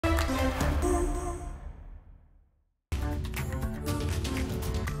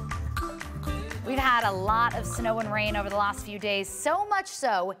had a lot of snow and rain over the last few days, so much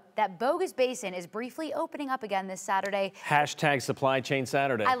so that Bogus Basin is briefly opening up again this Saturday. Hashtag Supply Chain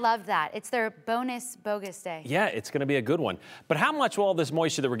Saturday. I love that. It's their bonus Bogus Day. Yeah, it's going to be a good one. But how much will all this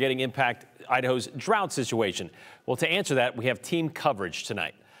moisture that we're getting impact Idaho's drought situation? Well, to answer that, we have team coverage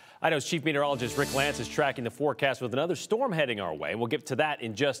tonight. Idaho's Chief Meteorologist Rick Lance is tracking the forecast with another storm heading our way. We'll get to that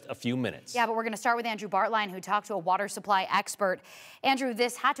in just a few minutes. Yeah, but we're going to start with Andrew Bartline, who talked to a water supply expert. Andrew,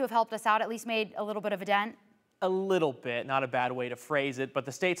 this had to have helped us out, at least made a little bit of a dent. A little bit, not a bad way to phrase it, but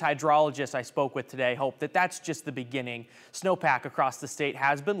the state's hydrologist I spoke with today hope that that's just the beginning. Snowpack across the state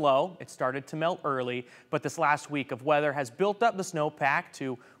has been low. It started to melt early, but this last week of weather has built up the snowpack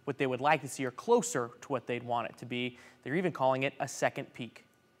to what they would like to see or closer to what they'd want it to be. They're even calling it a second peak.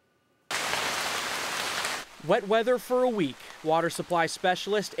 Wet weather for a week. Water supply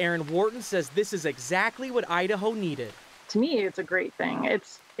specialist Erin Whorton says this is exactly what Idaho needed. To me, it's a great thing.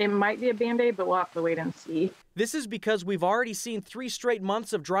 It might be a Band-Aid, but we'll have to wait and see. This is because we've already seen 3 straight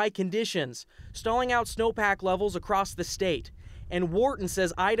months of dry conditions, stalling out snowpack levels across the state. And Whorton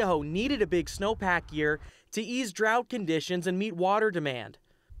says Idaho needed a big snowpack year to ease drought conditions and meet water demand.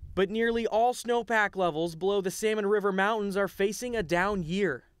 But nearly all snowpack levels below the Salmon River Mountains are facing a down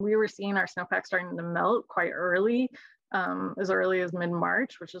year. We were seeing our snowpack starting to melt quite early as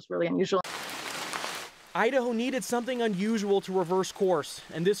mid-March, which is really unusual. Idaho needed something unusual to reverse course,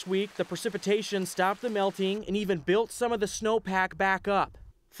 and this week the precipitation stopped the melting and even built some of the snowpack back up.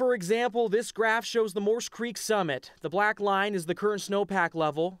 For example, this graph shows the Morse Creek summit. The black line is the current snowpack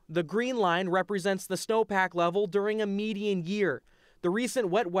level. The green line represents the snowpack level during a median year. The recent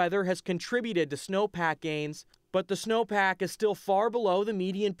wet weather has contributed to snowpack gains, but the snowpack is still far below the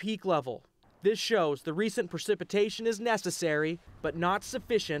median peak level. This shows the recent precipitation is necessary, but not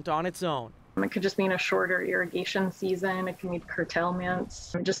sufficient on its own. It could just mean a shorter irrigation season. It can mean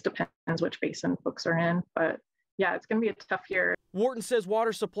curtailments. It just depends which basin folks are in. But yeah, it's going to be a tough year. Whorton says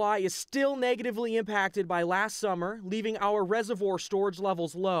water supply is still negatively impacted by last summer, leaving our reservoir storage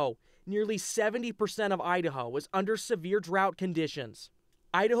levels low. Nearly 70% of Idaho is under severe drought conditions.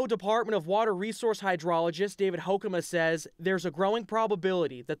 Idaho Department of Water Resource Hydrologist David Hokema says there's a growing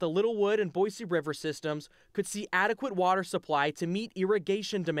probability that the Littlewood and Boise River systems could see adequate water supply to meet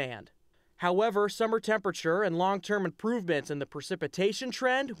irrigation demand. However, summer temperature and long-term improvements in the precipitation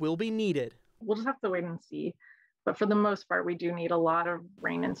trend will be needed. We'll just have to wait and see. But for the most part, we do need a lot of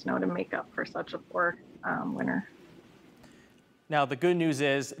rain and snow to make up for such a poor winter. Now, the good news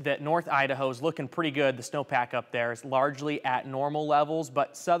is that North Idaho is looking pretty good. The snowpack up there is largely at normal levels,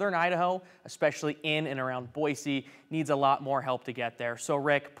 but southern Idaho, especially in and around Boise, needs a lot more help to get there. So,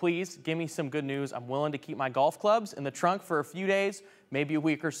 Rick, please give me some good news. I'm willing to keep my golf clubs in the trunk for a few days, maybe a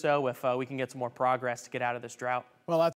week or so, if we can get some more progress to get out of this drought. Well,